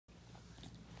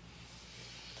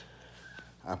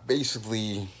I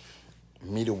basically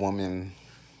meet a woman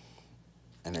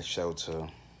in a shelter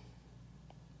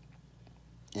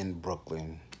in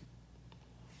Brooklyn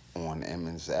on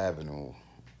Emmons Avenue.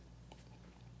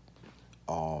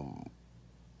 Um,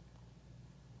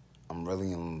 I'm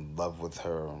really in love with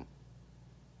her.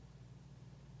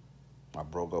 I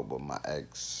broke up with my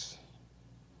ex.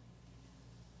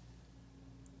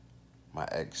 My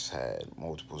ex had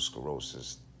multiple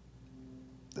sclerosis.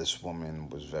 This woman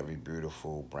was very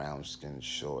beautiful, brown skin,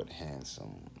 short,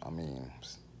 handsome. I mean,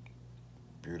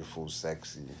 beautiful,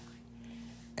 sexy.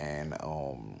 And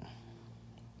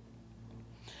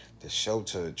the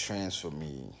shelter transferred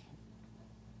me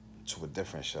to a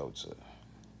different shelter.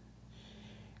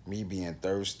 Me being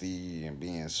thirsty and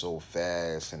being so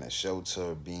fast, and the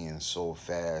shelter being so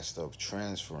fast of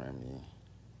transferring me.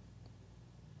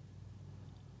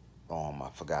 I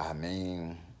forgot her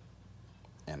name,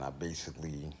 and I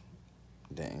basically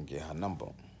didn't get her number.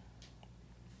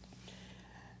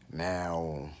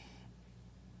 Now,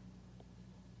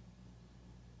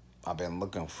 I've been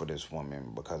looking for this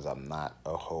woman because I'm not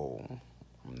a hoe,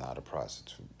 I'm not a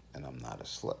prostitute, and I'm not a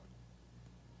slut.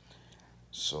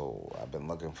 So I've been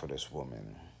looking for this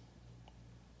woman.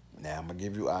 Now I'm gonna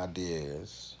give you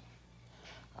ideas.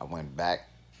 I went back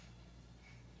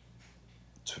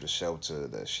to the shelter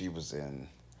that she was in.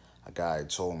 A guy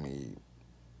told me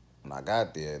when I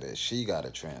got there that she got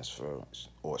a transfer,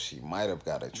 or she might have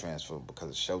got a transfer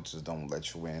because shelters don't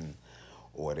let you in,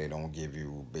 or they don't give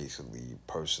you basically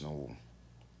personal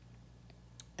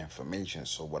information.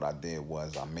 So what I did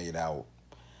was I made out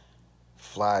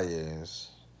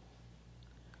flyers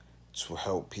to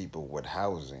help people with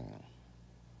housing,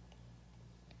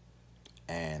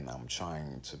 and I'm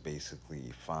trying to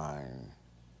basically find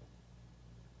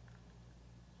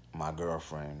my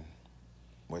girlfriend,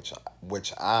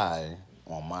 which I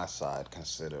on my side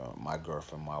consider my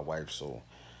girlfriend, my wife. So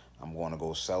I'm going to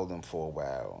go sell them for a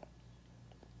while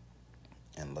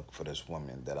and look for this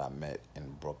woman that I met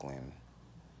in Brooklyn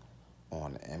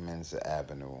on Emmons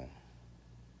Avenue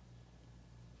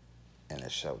in a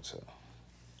shelter.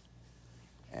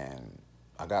 And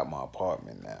I got my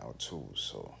apartment now too,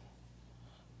 so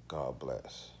God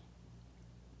bless.